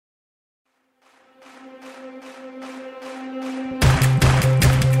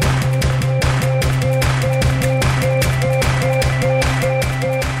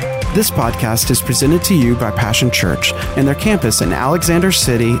This podcast is presented to you by Passion Church and their campus in Alexander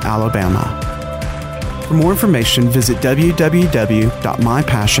City, Alabama. For more information, visit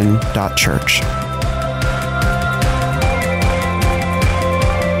www.mypassion.church.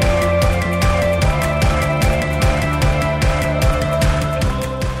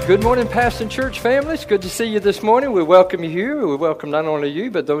 Good morning, Passion Church family. It's good to see you this morning. We welcome you here. We welcome not only you,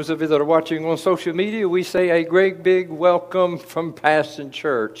 but those of you that are watching on social media. We say a great big welcome from Passion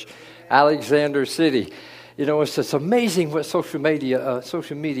Church, Alexander City. You know, it's amazing what social media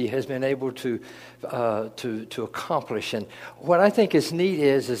has been able to accomplish. And what I think is neat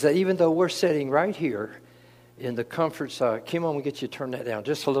is that even though we're sitting right here in the comforts, Kim, I'm going to get you to turn that down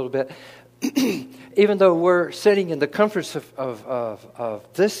just a little bit. Even though we're sitting in the comforts of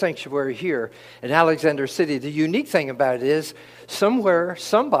this sanctuary here in Alexander City, the unique thing about it is somewhere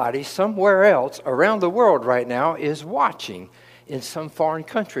else around the world right now is watching in some foreign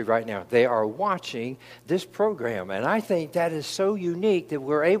country right now. They are watching this program. And I think that is so unique that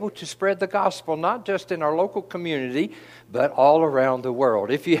we're able to spread the gospel not just in our local community, but all around the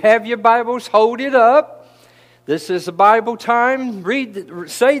world. If you have your Bibles, hold it up. This is a Bible time.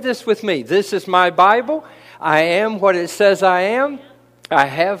 Say this with me. This is my Bible. I am what it says I am. I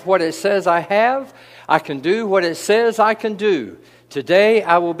have what it says I have. I can do what it says I can do. Today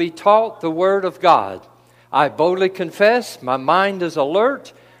I will be taught the Word of God. I boldly confess, my mind is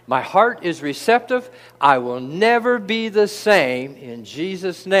alert. My heart is receptive. I will never be the same. In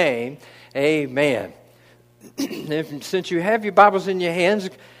Jesus' name, amen. Since you have your Bibles in your hands,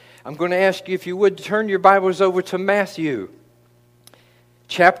 I'm going to ask you if you would turn your Bibles over to Matthew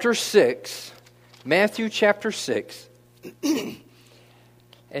chapter 6. Matthew chapter 6. And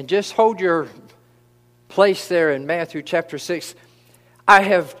just hold your place there in Matthew chapter 6. I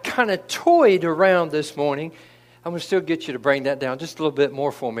have kind of toyed around this morning. I'm going to still get you to bring that down just a little bit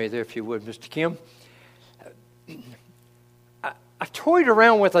more for me there, if you would, Mr. Kim. I toyed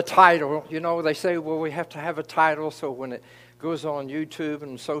around with a title. You know, they say, well, we have to have a title so when it goes on YouTube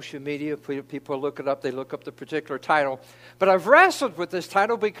and social media, people look it up, they look up the particular title. But I've wrestled with this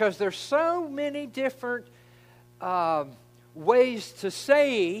title because there's so many different ways to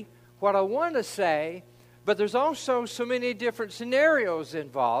say what I want to say, but there's also so many different scenarios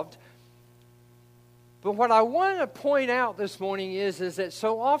involved. But what I want to point out this morning is that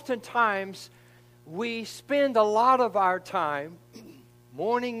so oftentimes we spend a lot of our time,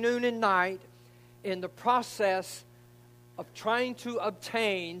 morning, noon, and night, in the process of trying to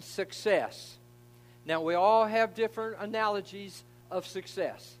obtain success. Now, we all have different analogies of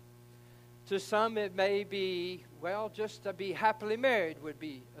success. To some, it may be, well, just to be happily married would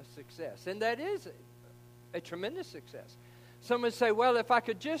be a success. And that is a tremendous success. Some would say, well, if I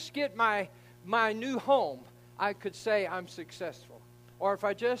could just get my new home, I could say I'm successful. Or if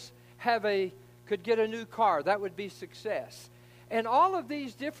I just could get a new car, that would be success. And all of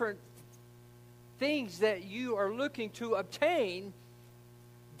these different things that you are looking to obtain,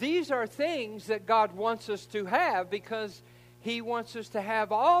 these are things that God wants us to have because He wants us to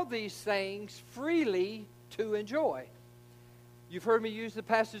have all these things freely to enjoy. You've heard me use the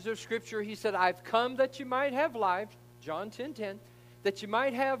passage of Scripture. He said, I've come that you might have life, John 10:10, that you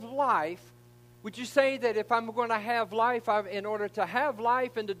might have life. Would you say that if I'm going to have life, in order to have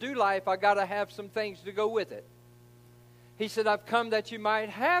life and to do life, I got to have some things to go with it? He said, I've come that you might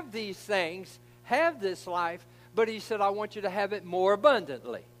have these things, have this life, but He said, I want you to have it more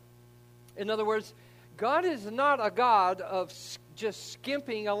abundantly. In other words, God is not a God of just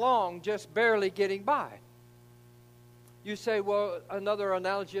skimping along, just barely getting by. You say, well, another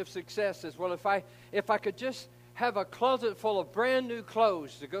analogy of success is, well, if I could just have a closet full of brand new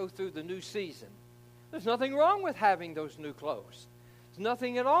clothes to go through the new season. There's nothing wrong with having those new clothes. There's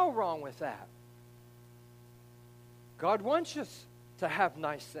nothing at all wrong with that. God wants us to have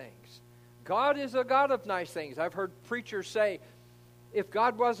nice things. God is a God of nice things. I've heard preachers say, if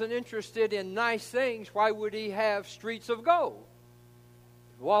God wasn't interested in nice things, why would He have streets of gold,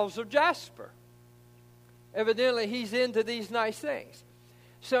 walls of jasper? Evidently, He's into these nice things.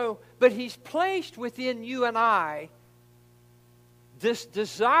 But He's placed within you and I this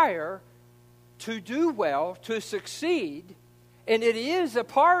desire to do well, to succeed, and it is a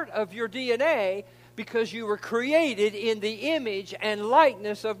part of your DNA because you were created in the image and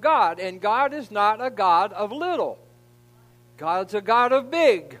likeness of God. And God is not a God of little. God's a God of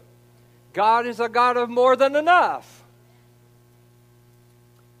big. God is a God of more than enough.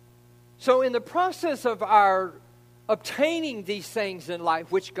 So in the process of our obtaining these things in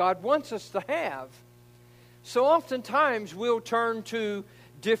life, which God wants us to have, so oftentimes we'll turn to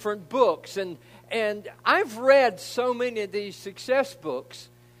different books. And I've read so many of these success books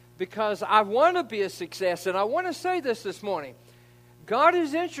because I want to be a success. And I want to say this morning. God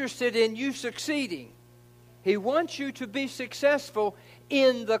is interested in you succeeding. He wants you to be successful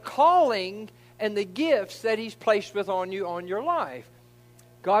in the calling and the gifts that He's placed on your life.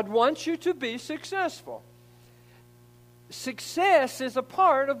 God wants you to be successful. Success is a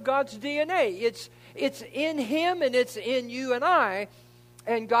part of God's DNA. It's in Him and it's in you and I.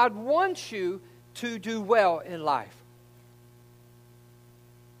 And God wants you to do well in life.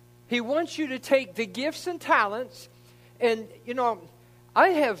 He wants you to take the gifts and talents. And, I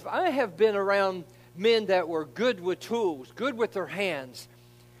have been around men that were good with tools, good with their hands.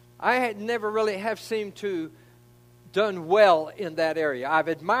 I had never really have seemed to done well in that area. I've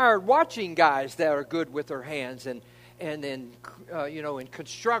admired watching guys that are good with their hands and in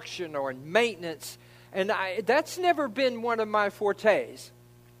construction or in maintenance. And that's never been one of my fortes.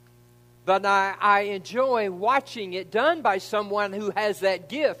 But I enjoy watching it done by someone who has that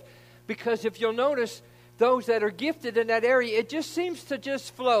gift. Because if you'll notice, those that are gifted in that area, it just seems to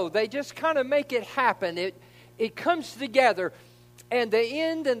just flow. They just kind of make it happen. It comes together. And the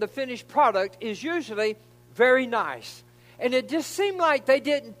end and the finished product is usually very nice. And it just seemed like they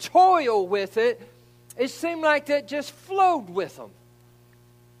didn't toil with it. It seemed like that just flowed with them.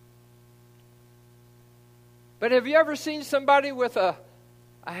 But have you ever seen somebody with a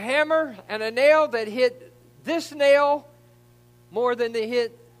hammer and a nail that hit this nail more than they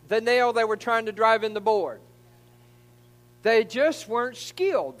hit the nail they were trying to drive in the board? They just weren't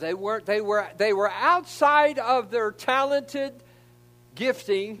skilled. They were outside of their talented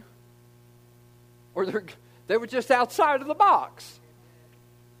gifting, or they were just outside of the box.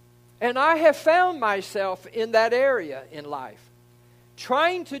 And I have found myself in that area in life,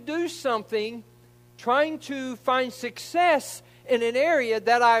 trying to do something, trying to find success in an area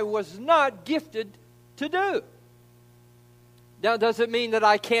that I was not gifted to do. Now, does it mean that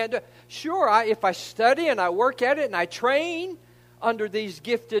I can't do it? Sure, if I study and I work at it and I train under these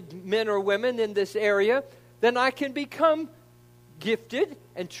gifted men or women in this area, then I can become gifted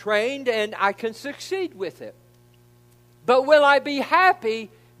and trained and I can succeed with it. But will I be happy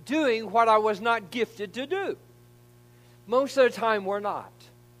doing what I was not gifted to do? Most of the time we're not.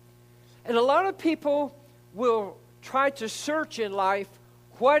 And a lot of people will try to search in life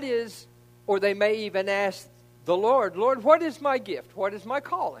what is, or they may even ask the Lord, Lord, what is my gift? What is my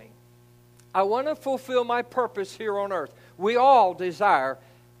calling? I want to fulfill my purpose here on earth. We all desire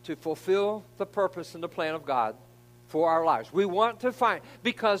to fulfill the purpose and the plan of God for our lives. We want to find,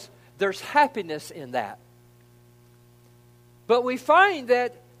 because there's happiness in that. But we find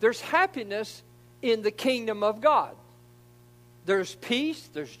that there's happiness in the kingdom of God. There's peace,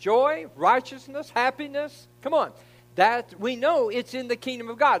 there's joy, righteousness, happiness. Come on. That we know it's in the kingdom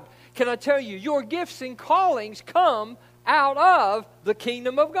of God. Can I tell you, your gifts and callings come out of the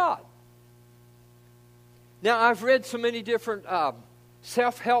kingdom of God. Now, I've read so many different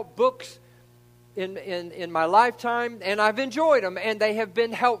self-help books in my lifetime, and I've enjoyed them, and they have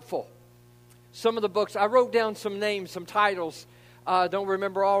been helpful. Some of the books, I wrote down some names, some titles. Don't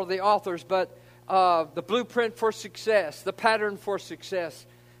remember all of the authors, but The Blueprint for Success, The Pattern for Success,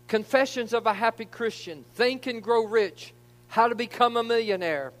 Confessions of a Happy Christian, Think and Grow Rich, How to Become a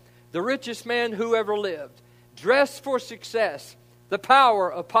Millionaire, The Richest Man Who Ever Lived, Dress for Success, The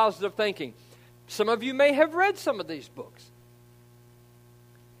Power of Positive Thinking. Some of you may have read some of these books.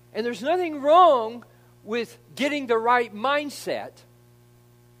 And there's nothing wrong with getting the right mindset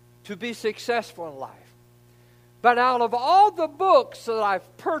to be successful in life. But out of all the books that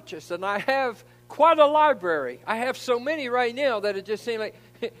I've purchased, and I have quite a library, I have so many right now that it just seems like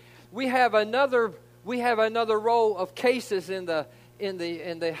we have another row of cases in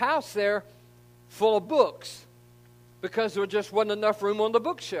the house there full of books because there just wasn't enough room on the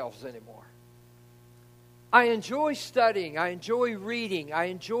bookshelves anymore. I enjoy studying. I enjoy reading. I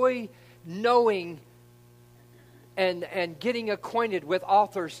enjoy knowing and getting acquainted with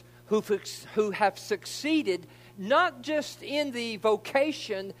authors who have succeeded, not just in the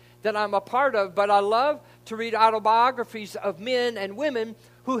vocation that I'm a part of, but I love to read autobiographies of men and women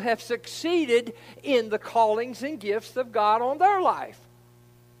who have succeeded in the callings and gifts of God on their life,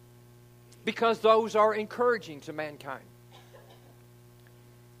 because those are encouraging to mankind.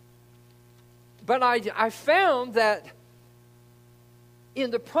 But I found that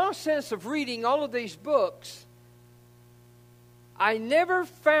in the process of reading all of these books, I never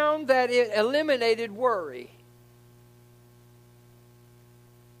found that it eliminated worry.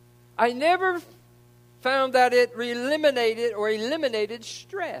 I never found that it eliminated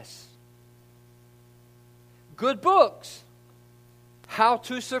stress. Good books, how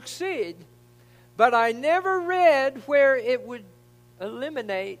to succeed, but I never read where it would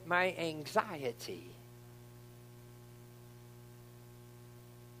eliminate my anxiety.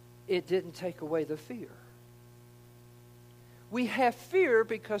 It didn't take away the fear. We have fear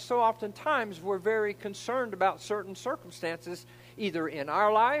because so oftentimes we're very concerned about certain circumstances, either in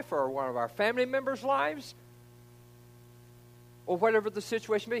our life or one of our family members' lives, or whatever the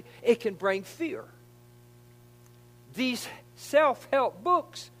situation may be. It can bring fear. These self-help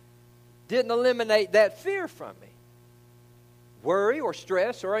books didn't eliminate that fear from me. Worry or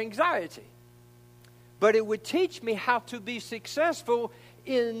stress or anxiety. But it would teach me how to be successful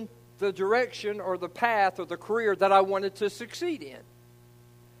in the direction or the path or the career that I wanted to succeed in.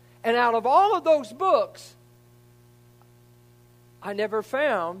 And out of all of those books, I never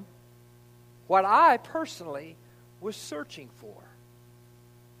found what I personally was searching for.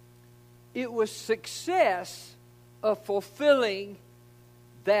 It was success of fulfilling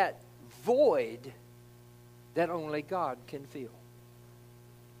that void that only God can fill.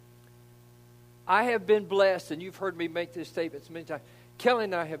 I have been blessed, and you've heard me make this statement many times. Kelly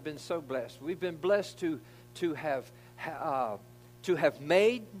and I have been so blessed. We've been blessed to have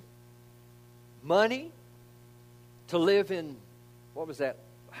made money, to live in, what was that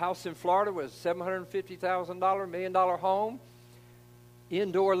house in Florida? Was $750,000, $1 million home,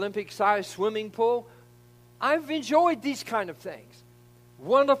 indoor Olympic-sized swimming pool. I've enjoyed these kind of things.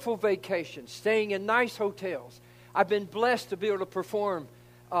 Wonderful vacations, staying in nice hotels. I've been blessed to be able to perform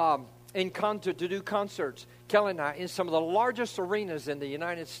to do concerts, Kelly and I, in some of the largest arenas in the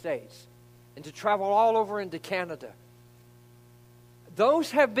United States, and to travel all over into Canada.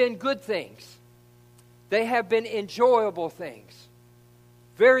 Those have been good things. They have been enjoyable things.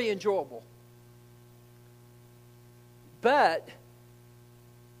 Very enjoyable. But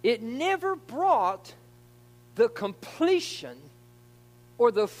it never brought the completion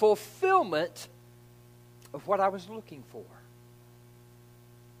or the fulfillment of what I was looking for.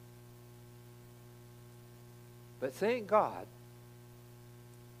 But thank God,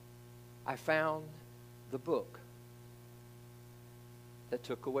 I found the book that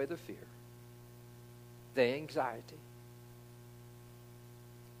took away the fear, the anxiety.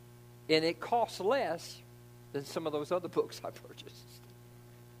 And it costs less than some of those other books I purchased.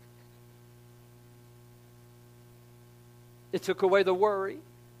 It took away the worry.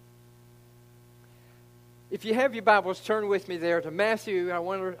 If you have your Bibles, turn with me there to Matthew. I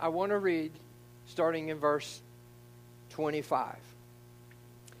want to read, starting in verse 25.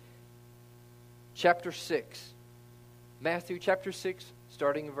 Chapter 6. Matthew chapter 6,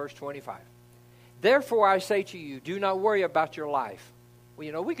 starting in verse 25. Therefore I say to you, do not worry about your life.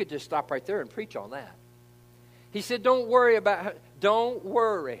 Well, we could just stop right there and preach on that. He said, don't worry. It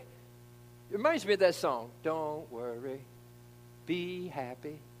reminds me of that song. Don't worry, be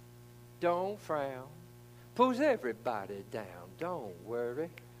happy, don't frown, pulls everybody down. Don't worry,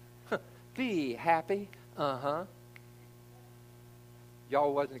 be happy. Y'all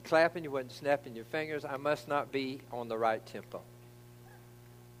wasn't clapping, you wasn't snapping your fingers. I must not be on the right tempo.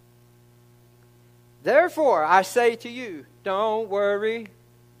 Therefore, I say to you, don't worry,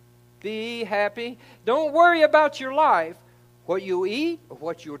 be happy. Don't worry about your life, what you eat, or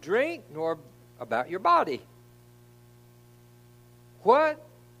what you'll drink, nor about your body, what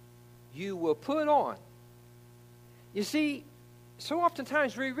you will put on. You see, so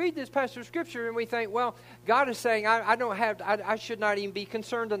oftentimes we read this passage of Scripture and we think, well, God is saying I should not even be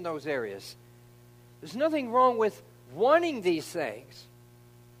concerned in those areas. There's nothing wrong with wanting these things.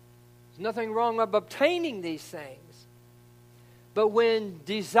 There's nothing wrong with obtaining these things. But when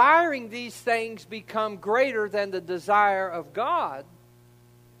desiring these things become greater than the desire of God,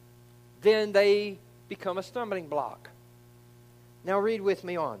 then they become a stumbling block. Now read with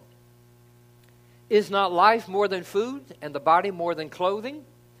me on. Is not life more than food, and the body more than clothing?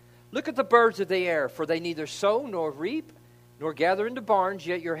 Look at the birds of the air, for they neither sow nor reap, nor gather into barns,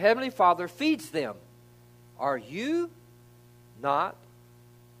 yet your heavenly Father feeds them. Are you not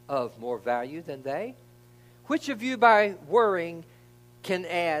of more value than they? Which of you by worrying can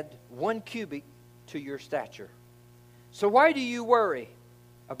add 1 cubit to your stature? So why do you worry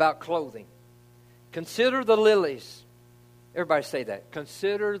about clothing? Consider the lilies. Everybody say that.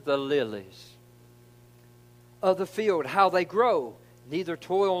 Consider the lilies of the field, how they grow, neither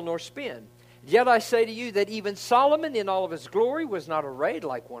toil nor spin. Yet I say to you that even Solomon in all of his glory was not arrayed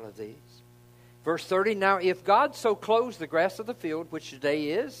like one of these. Verse 30, now if God so clothes the grass of the field, which today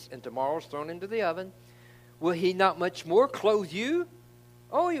is, and tomorrow is thrown into the oven, will he not much more clothe you?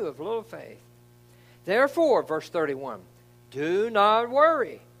 Oh, you have little faith. Therefore, verse 31, do not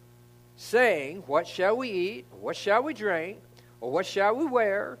worry, saying, what shall we eat, or what shall we drink, or what shall we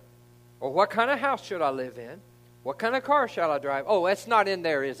wear, or what kind of house should I live in? What kind of car shall I drive? Oh, that's not in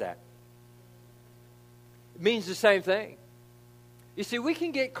there, is that? It means the same thing. You see, we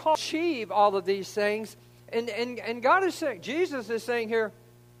can get caught achieve all of these things, and God is saying, Jesus is saying here,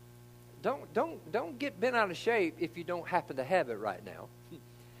 don't get bent out of shape if you don't happen to have it right now.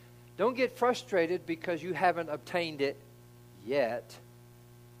 Don't get frustrated because you haven't obtained it yet.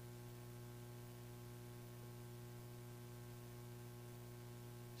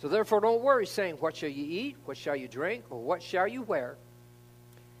 So therefore don't worry, saying, what shall you eat, what shall you drink, or what shall you wear?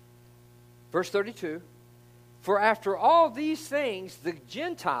 Verse 32, for after all these things the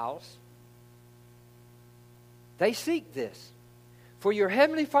Gentiles, they seek this. For your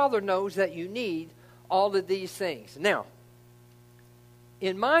heavenly Father knows that you need all of these things. Now,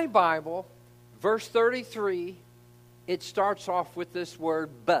 in my Bible, verse 33, it starts off with this word,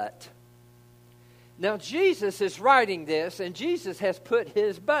 but. Now, Jesus is writing this, and Jesus has put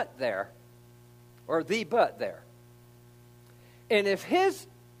his but there, or the but there. And if his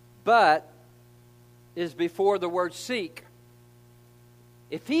but is before the word seek,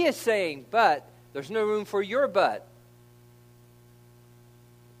 if he is saying but, there's no room for your but.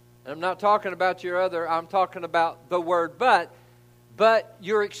 And I'm not talking about your other, I'm talking about the word but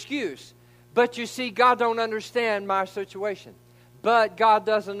your excuse. But you see, God don't understand my situation. But God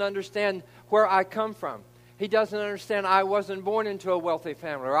doesn't understand where I come from. He doesn't understand I wasn't born into a wealthy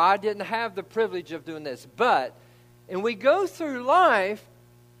family, or I didn't have the privilege of doing this. But, and we go through life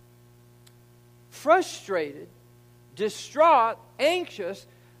frustrated, distraught, anxious,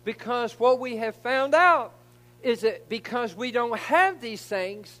 because what we have found out is that because we don't have these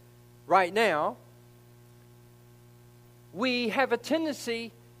things right now, we have a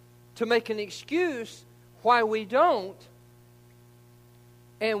tendency to make an excuse why we don't,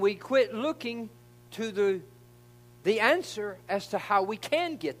 and we quit looking to the answer as to how we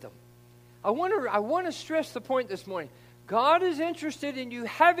can get them. I want to stress the point this morning. God is interested in you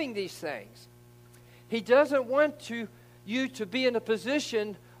having these things. He doesn't want you to be in a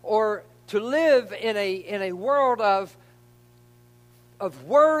position or to live in a world of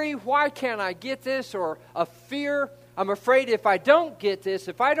worry. Why can't I get this? Or of fear. I'm afraid if I don't get this,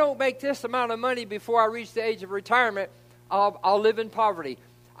 if I don't make this amount of money before I reach the age of retirement, I'll live in poverty.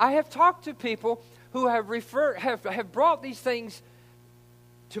 I have talked to people who have brought these things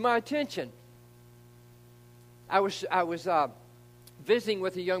to my attention. I was visiting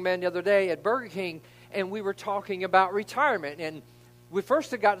with a young man the other day at Burger King, and we were talking about retirement. And we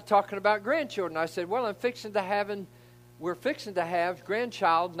first got to talking about grandchildren. I said, well, we're fixing to have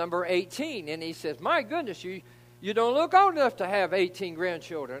grandchild number 18. And he says, my goodness, you don't look old enough to have 18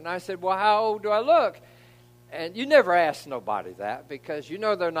 grandchildren. And I said, well, how old do I look? And you never ask nobody that, because you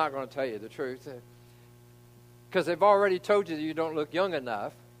know they're not going to tell you the truth. Because they've already told you that you don't look young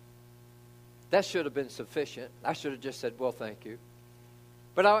enough. That should have been sufficient. I should have just said, well, thank you.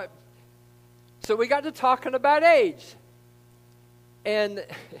 So we got to talking about age. And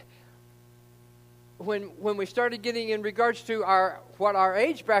when we started getting in regards to what our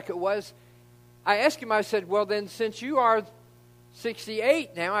age bracket was, I asked him, I said, well, then since you are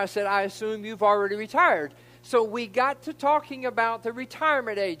 68 now, I said, I assume you've already retired. So we got to talking about the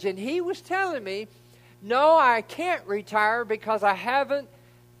retirement age. And he was telling me, no, I can't retire because I haven't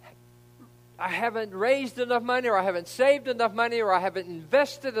raised enough money, or I haven't saved enough money, or I haven't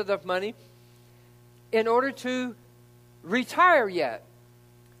invested enough money in order to retire yet.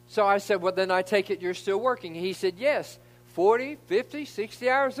 So I said, well, then I take it you're still working. He said, yes, 40, 50, 60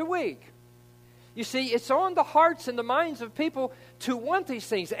 hours a week. You see, it's on the hearts and the minds of people to want these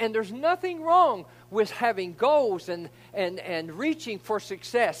things. And there's nothing wrong with having goals and reaching for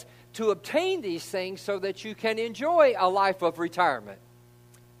success to obtain these things so that you can enjoy a life of retirement.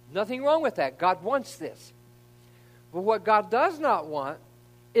 Nothing wrong with that. God wants this. But what God does not want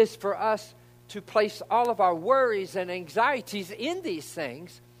is for us to place all of our worries and anxieties in these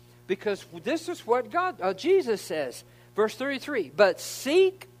things, because this is what Jesus says. Verse 33, but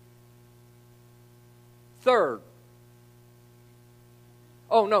seek third.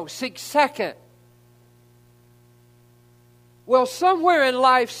 Oh no, seek second. Well, somewhere in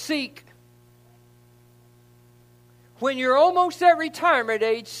life, seek. When you're almost at retirement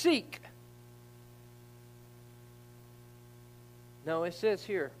age, seek. No, it says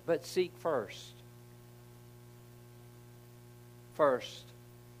here, but seek first. First.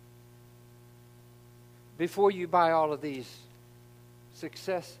 Before you buy all of these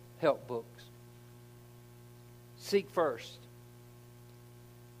success help books, seek first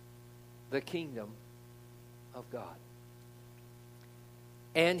the kingdom of God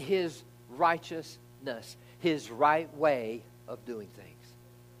and His righteousness, His right way of doing things.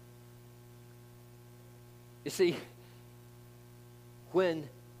 You see, when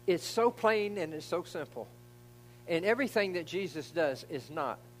it's so plain and it's so simple, and everything that Jesus does is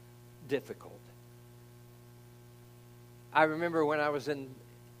not difficult. I remember when I was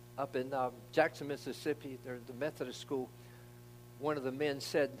up in Jackson, Mississippi, the Methodist school, one of the men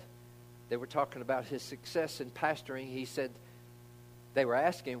said, they were talking about his success in pastoring. He said, they were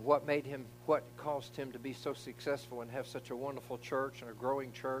asking what caused him to be so successful and have such a wonderful church and a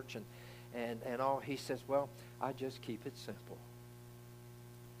growing church and all. He says, well, I just keep it simple.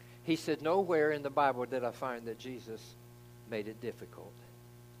 He said, nowhere in the Bible did I find that Jesus made it difficult.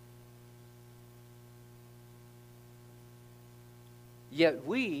 Yet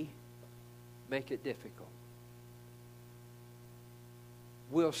we make it difficult.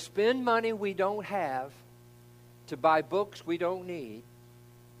 We'll spend money we don't have to buy books we don't need.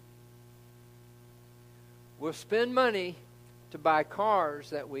 We'll spend money to buy cars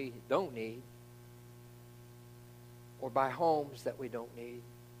that we don't need, or buy homes that we don't need,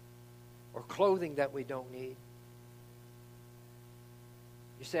 or clothing that we don't need.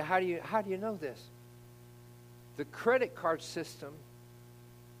 You say, how do you know this? The credit card system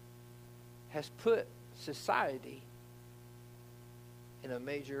has put society in a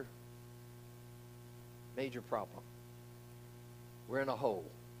major problem. We're in a hole.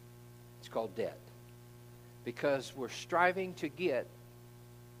 It's called debt. Because we're striving to get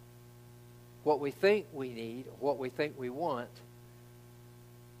what we think we need, what we think we want,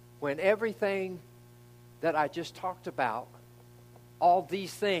 when everything that I just talked about, all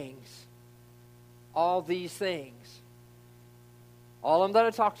these things, all of them that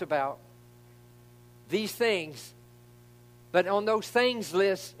I talked about, these things, but on those things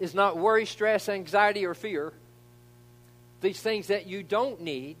list is not worry, stress, anxiety, or fear. These things that you don't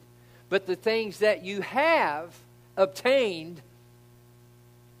need, but the things that you have obtained,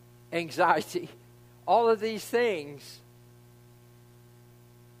 anxiety, all of these things.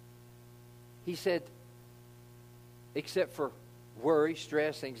 He said, except for worry,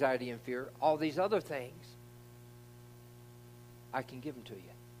 stress, anxiety, and fear, all these other things, I can give them to you.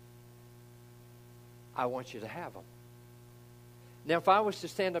 I want you to have them. Now, if I was to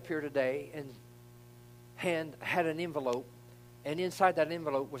stand up here today and had an envelope, and inside that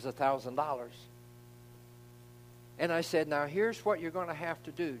envelope was $1,000, and I said, now here's what you're going to have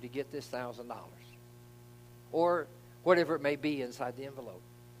to do to get this $1,000, or whatever it may be inside the envelope.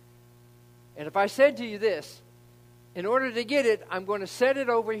 And if I said to you this, in order to get it, I'm going to set it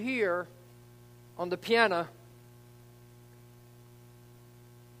over here on the piano,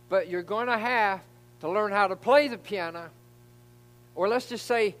 but you're going to have to learn how to play the piano. Or let's just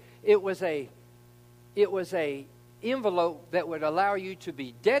say it was a envelope that would allow you to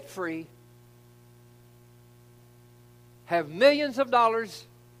be debt-free, have millions of dollars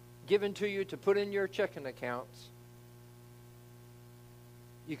given to you to put in your checking accounts.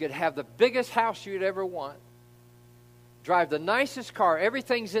 You could have the biggest house you'd ever want, drive the nicest car.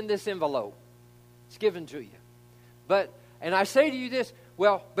 Everything's in this envelope. It's given to you. And I say to you this,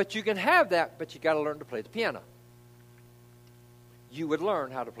 well, but you can have that, but you got to learn to play the piano. You would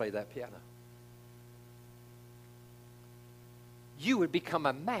learn how to play that piano. You would become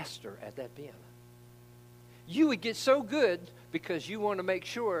a master at that piano. You would get so good because you want to make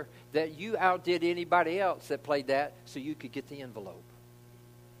sure that you outdid anybody else that played that so you could get the envelope.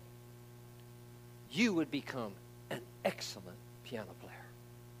 You would become an excellent piano player.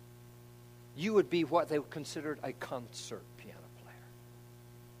 You would be what they considered a concert piano player.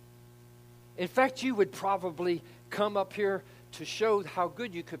 In fact, you would probably come up here to show how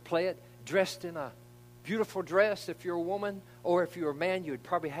good you could play it, dressed in a beautiful dress if you're a woman, or if you're a man, you would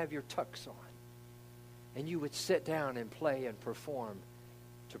probably have your tux on. And you would sit down and play and perform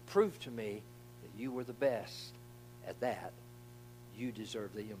to prove to me that you were the best at that. You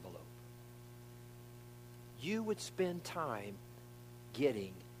deserve the envelope. You would spend time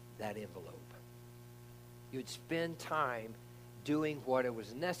getting that envelope. You would spend time doing what it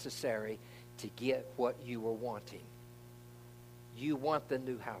was necessary to get what you were wanting. You want the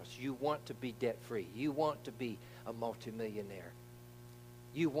new house. You want to be debt-free. You want to be a multimillionaire.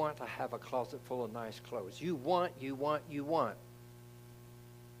 You want to have a closet full of nice clothes. You want.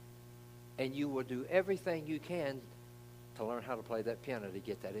 And you will do everything you can to learn how to play that piano to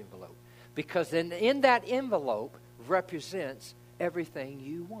get that envelope. Because in that envelope represents everything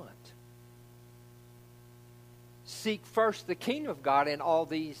you want. Seek first the kingdom of God and all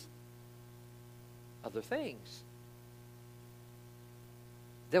these other things.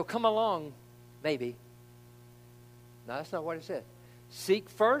 They'll come along, maybe. No, that's not what it said. Seek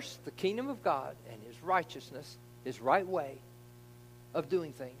first the kingdom of God and His righteousness, His right way of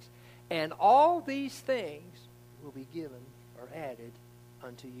doing things. And all these things will be given or added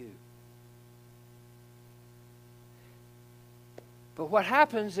unto you. But what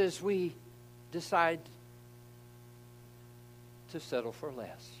happens is we decide to settle for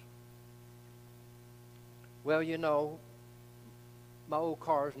less. Well, you know, my old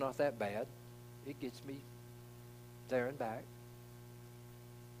car is not that bad. It gets me there and back.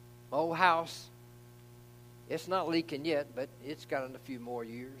 My old house, it's not leaking yet, but it's got a few more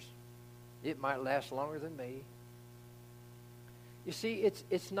years. It might last longer than me. You see,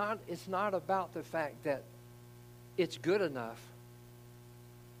 it's not about the fact that it's good enough.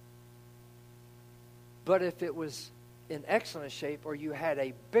 But if it was in excellent shape, or you had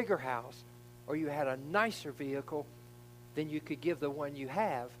a bigger house, or you had a nicer vehicle, then you could give the one you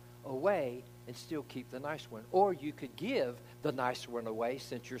have away and still keep the nice one. Or you could give the nice one away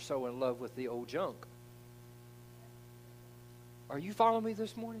since you're so in love with the old junk. Are you following me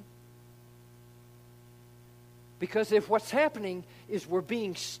this morning? Because if what's happening is we're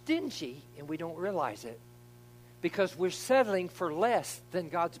being stingy and we don't realize it, because we're settling for less than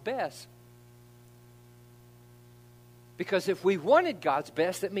God's best. Because if we wanted God's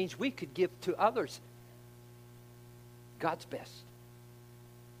best, that means we could give to others God's best.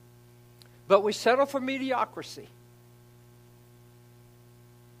 But we settle for mediocrity.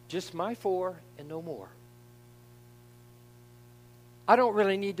 Just my 4 and no more. I don't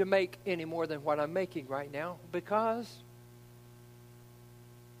really need to make any more than what I'm making right now because,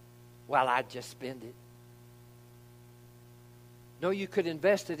 well, I'd just spend it. No, you could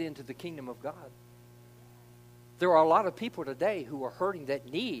invest it into the kingdom of God. There are a lot of people today who are hurting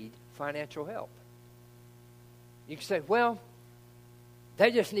that need financial help. You can say, well,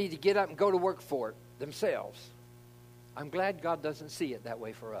 they just need to get up and go to work for it themselves. I'm glad God doesn't see it that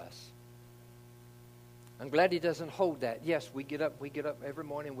way for us. I'm glad He doesn't hold that. Yes, we get up every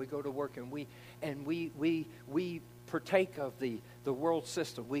morning, we go to work, and we partake of the world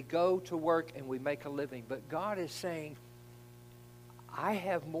system. We go to work and we make a living. But God is saying, I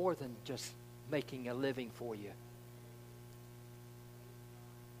have more than just making a living for you.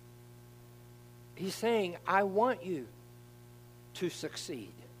 He's saying, I want you to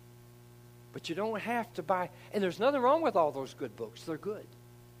succeed. But you don't have to buy. And there's nothing wrong with all those good books. They're good.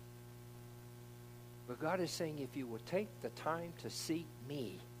 But God is saying, if you will take the time to seek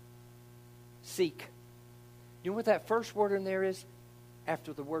me. Seek. You know what that first word in there is?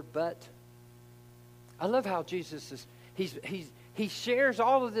 After the word but. I love how Jesus is. He shares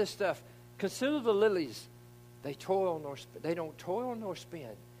all of this stuff. Consider the lilies. They don't toil nor spin.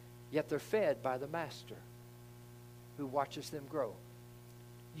 Yet they're fed by the Master who watches them grow.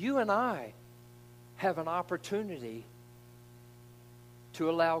 You and I have an opportunity to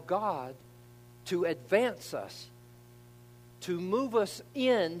allow God to advance us, to move us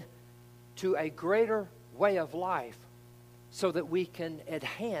in to a greater way of life so that we can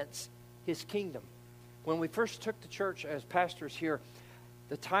enhance His kingdom. When we first took the church as pastors here,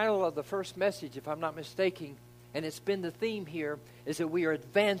 the title of the first message, if I'm not mistaken, and it's been the theme here, is that we are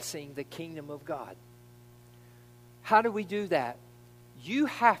advancing the kingdom of God. How do we do that? You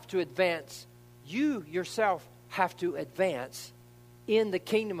have to advance. You yourself have to advance in the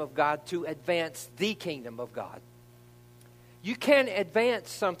kingdom of God to advance the kingdom of God. You can't advance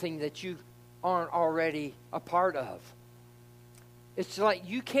something that you aren't already a part of. It's like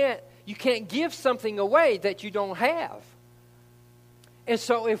you can't give something away that you don't have. And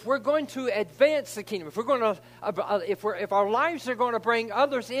so if we're going to advance the kingdom, if our lives are going to bring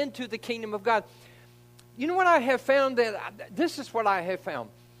others into the kingdom of God, you know what I have found? This is what I have found.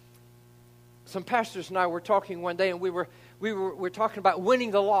 Some pastors and I were talking one day, and we were talking about winning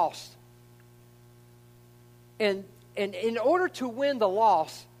the lost. And in order to win the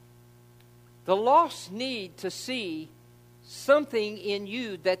lost need to see something in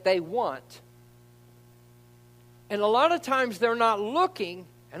you that they want. And a lot of times they're not looking,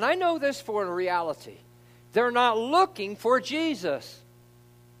 and I know this for a reality, they're not looking for Jesus.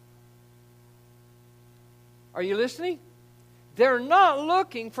 Are you listening? They're not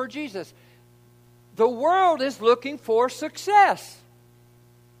looking for Jesus. The world is looking for success.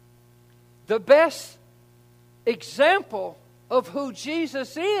 The best example of who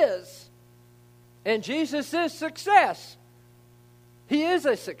Jesus is, and Jesus is success. He is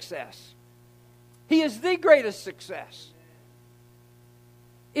a success. He is the greatest success.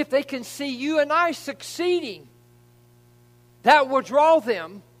 If they can see you and I succeeding, that will draw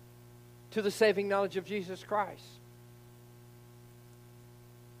them to the saving knowledge of Jesus Christ.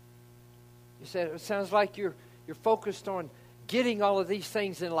 You said it sounds like you're focused on getting all of these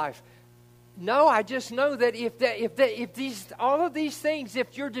things in life. No, I just know that all of these things,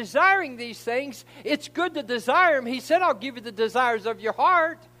 if you're desiring these things, it's good to desire them. He said, I'll give you the desires of your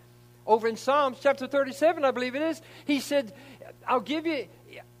heart. Over in Psalms chapter 37, I believe it is, he said, I'll give you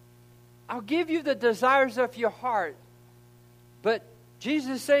the desires of your heart. But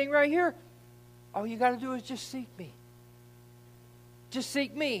Jesus is saying right here, all you got to do is just seek me. Just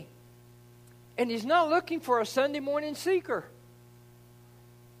seek me. And he's not looking for a Sunday morning seeker.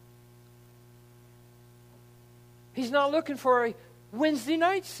 He's not looking for a Wednesday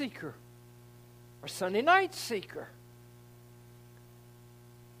night seeker or Sunday night seeker.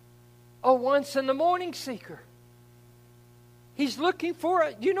 A once in the morning seeker. He's looking for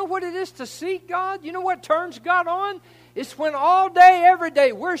it. You know what it is to seek God? You know what turns God on? It's when all day, every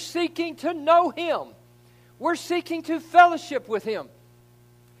day, we're seeking to know Him. We're seeking to fellowship with Him.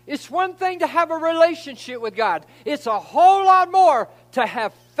 It's one thing to have a relationship with God. It's a whole lot more to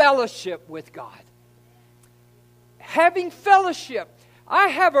have fellowship with God. Having fellowship. I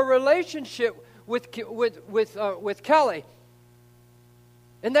have a relationship with Kelly.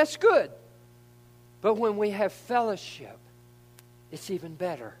 And that's good. But when we have fellowship, it's even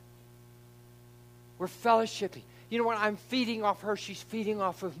better. We're fellowshipping. You know what? I'm feeding off her. She's feeding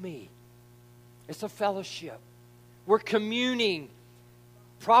off of me. It's a fellowship. We're communing.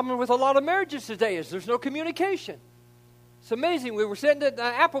 Problem with a lot of marriages today is there's no communication. It's amazing. We were sitting at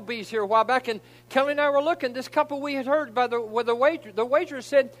Applebee's here a while back, and Kelly and I were looking. This couple we had heard by the waitress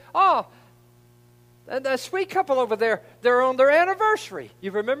said, "Oh, that sweet couple over there, they're on their anniversary." You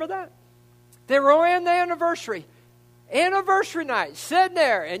remember that? They were on their anniversary. Anniversary night, sitting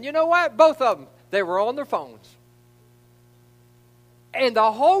there. And you know what? Both of them, they were on their phones. And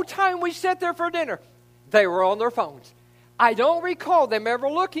the whole time we sat there for dinner, they were on their phones. I don't recall them ever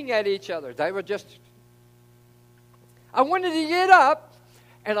looking at each other. They were just... I wanted to get up,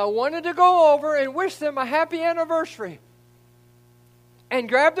 and I wanted to go over and wish them a happy anniversary. And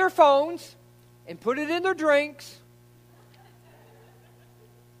grab their phones and put it in their drinks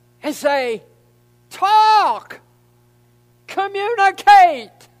and say, talk, communicate.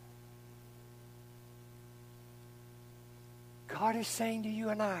 God is saying to you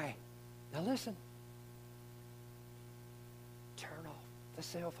and I, now listen, turn off the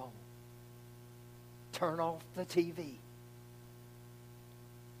cell phone. Turn off the TV.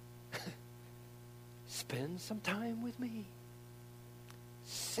 Spend some time with me.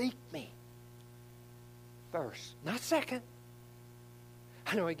 Seek me first, not second.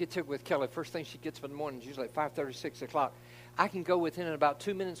 I know I get to with Kelly. First thing she gets up in the morning is usually like 5:30, 6 o'clock. I can go within about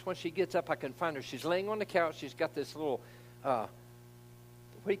 2 minutes. Once she gets up, I can find her. She's laying on the couch. She's got this little, what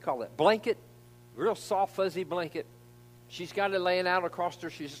do you call it? Blanket, real soft, fuzzy blanket. She's got it laying out across her.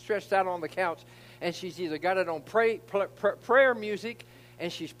 She's stretched out on the couch, and she's either got it on prayer music,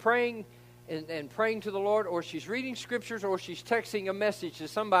 and she's praying and praying to the Lord, or she's reading scriptures, or she's texting a message to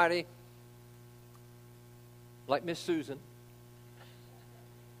somebody like Miss Susan.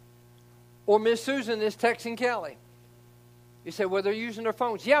 Or Miss Susan is texting Kelly. You say, well, they're using their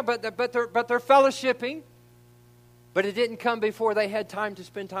phones. Yeah, but they're fellowshipping. But it didn't come before they had time to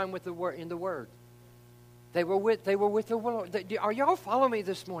spend time with the Word in the Word. They were with the Lord. Are y'all following me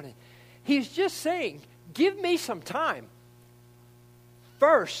this morning? He's just saying, give me some time.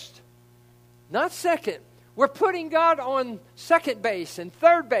 First, not second. We're putting God on second base and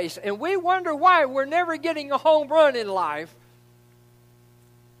third base, and we wonder why we're never getting a home run in life.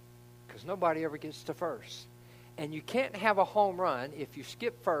 Because nobody ever gets to first. And you can't have a home run if you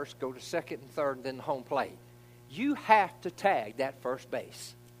skip first, go to second and third, and then home plate. You have to tag that first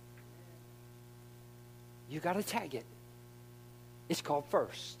base. You got to tag it. It's called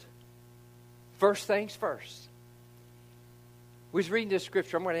first. First things first. We was reading this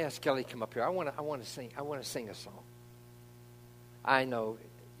scripture. I'm going to ask Kelly to come up here. I want to sing a song. I know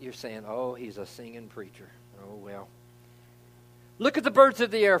you're saying, "Oh, he's a singing preacher." Oh well. Look at the birds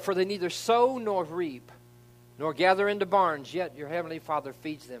of the air, for they neither sow nor reap, nor gather into barns, yet your heavenly Father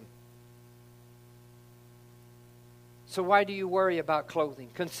feeds them. So why do you worry about clothing?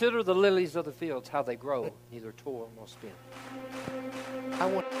 Consider the lilies of the fields, how they grow, neither toil nor spin.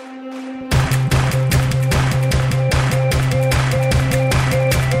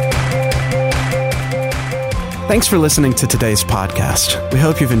 Thanks for listening to today's podcast. We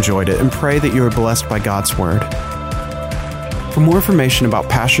hope you've enjoyed it and pray that you are blessed by God's Word. For more information about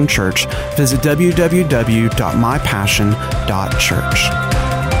Passion Church, visit www.mypassion.church.